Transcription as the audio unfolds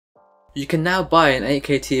You can now buy an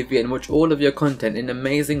 8K TV and watch all of your content in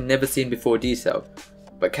amazing, never seen before detail.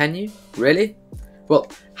 But can you? Really?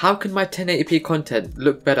 Well, how can my 1080p content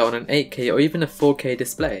look better on an 8K or even a 4K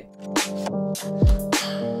display?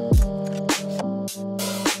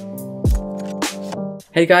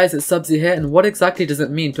 Hey guys, it's Subsy here, and what exactly does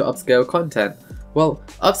it mean to upscale content? Well,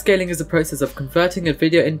 upscaling is the process of converting a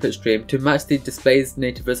video input stream to match the display's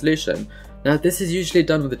native resolution. Now, this is usually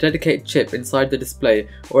done with a dedicated chip inside the display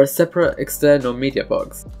or a separate external media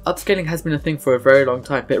box. Upscaling has been a thing for a very long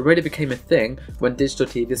time, but it really became a thing when digital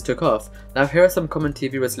TVs took off. Now, here are some common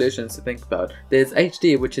TV resolutions to think about. There's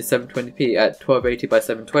HD, which is 720p at 1280 by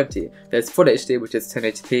 720. There's Full HD, which is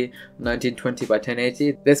 1080p, 1920 by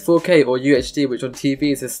 1080. There's 4K or UHD, which on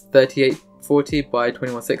TVs is 3840 by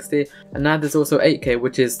 2160. And now there's also 8K,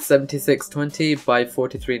 which is 7620 by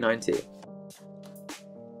 4390.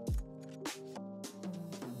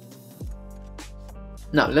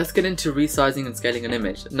 Now let's get into resizing and scaling an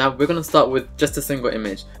image. Now we're going to start with just a single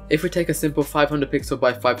image. If we take a simple 500 pixel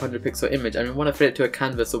by 500 pixel image and we want to fit it to a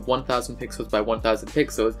canvas of 1000 pixels by 1000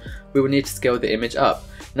 pixels, we will need to scale the image up.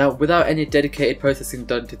 Now without any dedicated processing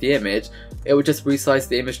done to the image, it will just resize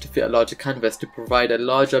the image to fit a larger canvas to provide a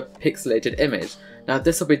larger pixelated image. Now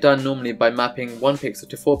this will be done normally by mapping 1 pixel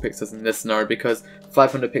to 4 pixels in this scenario, because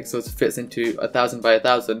 500 pixels fits into 1000 by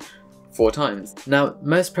 1000 4 times. Now,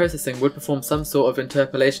 most processing would perform some sort of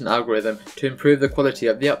interpolation algorithm to improve the quality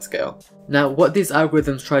of the upscale. Now, what these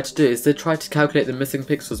algorithms try to do is they try to calculate the missing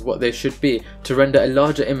pixels what they should be to render a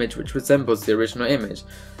larger image which resembles the original image.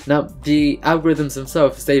 Now, the algorithms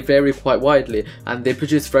themselves, they vary quite widely and they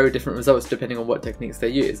produce very different results depending on what techniques they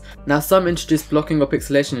use. Now, some introduce blocking or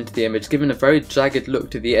pixelation into the image, giving a very jagged look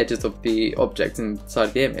to the edges of the objects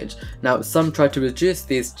inside the image. Now, some try to reduce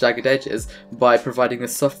these jagged edges by providing a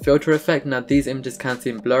soft filter effect. Now, these images can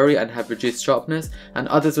seem blurry and have reduced sharpness, and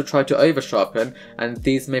others will try to over sharpen, and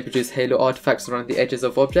these may produce halo artifacts around the edges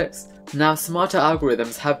of objects. Now, smarter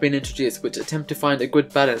algorithms have been introduced which attempt to find a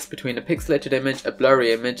good balance between a pixelated image, a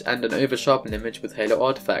blurry image, and an over-sharpened image with halo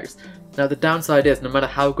artifacts. Now, the downside is no matter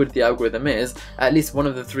how good the algorithm is, at least one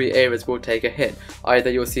of the 3 areas will take a hit. Either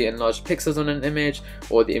you'll see enlarged pixels on an image,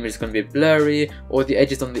 or the image is going to be blurry, or the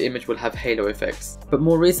edges on the image will have halo effects. But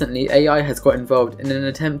more recently, AI has got involved in an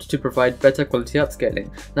attempt to provide better quality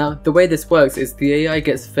upscaling. Now, the way this works is the AI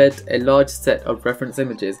gets fed a large set of reference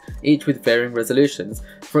images, each with varying resolutions.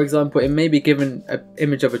 For example, it may be given an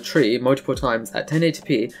image of a tree multiple times at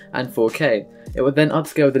 1080p and 4K. It will then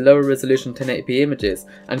upscale the lower resolution 1080p images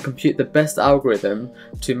and compute the best algorithm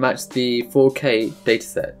to match the 4K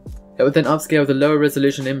dataset. It will then upscale the lower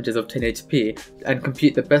resolution images of 1080p and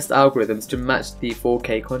compute the best algorithms to match the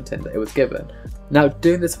 4K content that it was given. Now,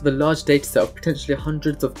 doing this with a large dataset of potentially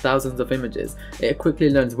hundreds of thousands of images, it quickly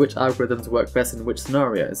learns which algorithms work best in which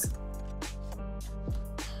scenarios.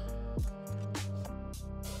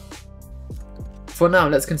 For now,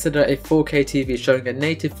 let's consider a 4K TV showing a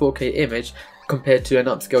native 4K image compared to an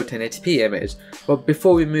upscaled 1080p image. Well,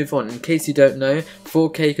 before we move on, in case you don't know,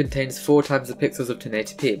 4K contains 4 times the pixels of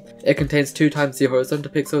 1080p. It contains 2 times the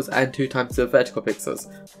horizontal pixels and 2 times the vertical pixels.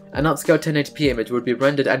 An upscaled 1080p image would be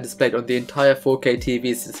rendered and displayed on the entire 4K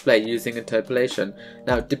TV's display using interpolation.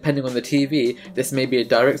 Now, depending on the TV, this may be a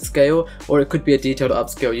direct scale, or it could be a detailed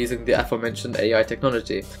upscale using the aforementioned AI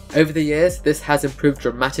technology. Over the years, this has improved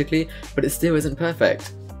dramatically, but it still isn't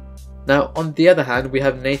perfect. Now, on the other hand, we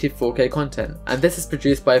have native 4K content, and this is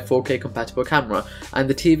produced by a 4K compatible camera, and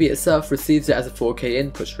the TV itself receives it as a 4K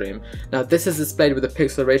input stream. Now, this is displayed with a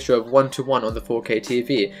pixel ratio of 1:1 on the 4K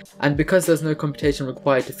TV, and because there's no computation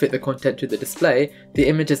required to fit the content to the display, the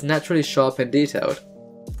image is naturally sharp and detailed.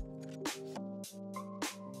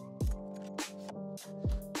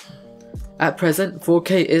 At present,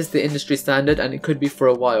 4K is the industry standard and it could be for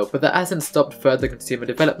a while, but that hasn't stopped further consumer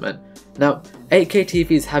development. Now, 8K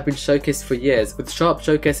TVs have been showcased for years, with Sharp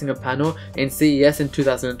showcasing a panel in CES in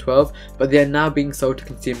 2012, but they are now being sold to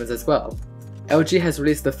consumers as well. LG has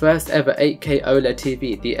released the first ever 8K OLED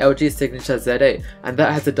TV, the LG Signature Z8, and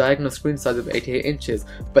that has a diagonal screen size of 88 inches,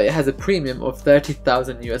 but it has a premium of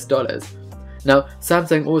 $30,000 US. Now,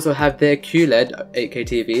 Samsung also have their QLED 8K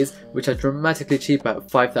TVs, which are dramatically cheaper at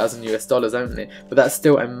 $5,000 US only, but that's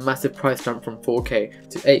still a massive price jump from 4K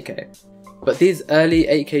to 8K. But these early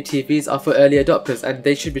 8K TVs are for early adopters and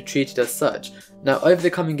they should be treated as such. Now, over the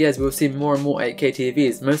coming years we will see more and more 8K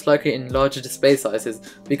TVs, most likely in larger display sizes,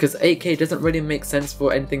 because 8K doesn't really make sense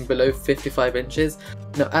for anything below 55 inches.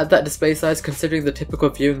 Now, at that display size, considering the typical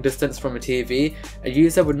viewing distance from a TV, a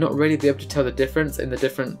user would not really be able to tell the difference in the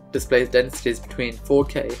different display densities between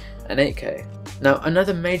 4K and 8K. Now,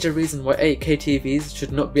 another major reason why 8K TVs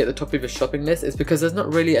should not be at the top of your shopping list is because there's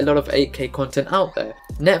not really a lot of 8K content out there.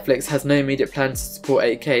 Netflix has no immediate plans to support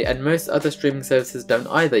 8K, and most other streaming services don't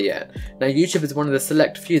either yet. Now, YouTube is one of the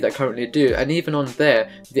select few that currently do, and even on there,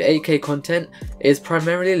 the 8K content is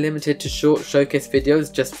primarily limited to short showcase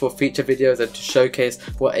videos just for feature videos and to showcase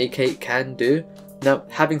what 8K can do. Now,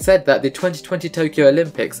 having said that, the 2020 Tokyo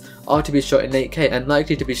Olympics are to be shot in 8K and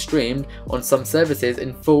likely to be streamed on some services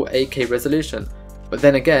in full 8K resolution. But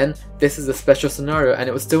then again, this is a special scenario and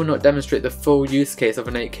it will still not demonstrate the full use case of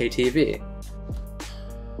an 8K TV.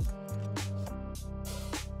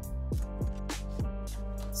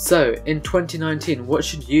 So, in 2019, what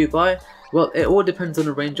should you buy? Well, it all depends on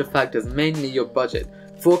a range of factors, mainly your budget.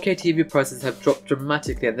 4K TV prices have dropped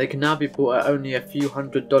dramatically and they can now be bought at only a few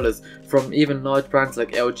 $100s from even large brands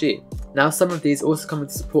like LG. Now, some of these also come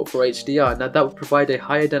with support for HDR. Now, that would provide a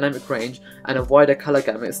higher dynamic range and a wider color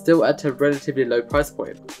gamut, still at a relatively low price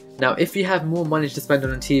point. Now, if you have more money to spend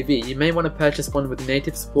on a TV, you may want to purchase one with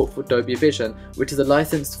native support for Dolby Vision, which is a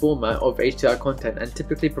licensed format of HDR content and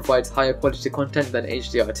typically provides higher quality content than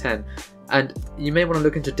HDR10. And you may want to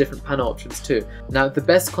look into different panel options too. Now, the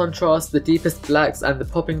best contrast, the deepest blacks and the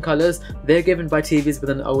popping colours, they're given by TVs with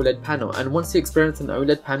an OLED panel, and once you experience an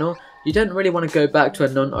OLED panel, you don't really want to go back to a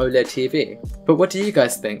non-OLED TV. But what do you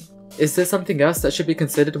guys think? Is there something else that should be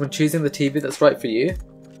considered when choosing the TV that's right for you?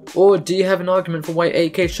 Or do you have an argument for why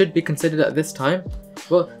 8K should be considered at this time?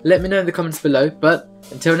 Well, let me know in the comments below, but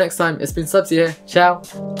until next time, it's been Subsy here,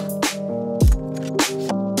 ciao!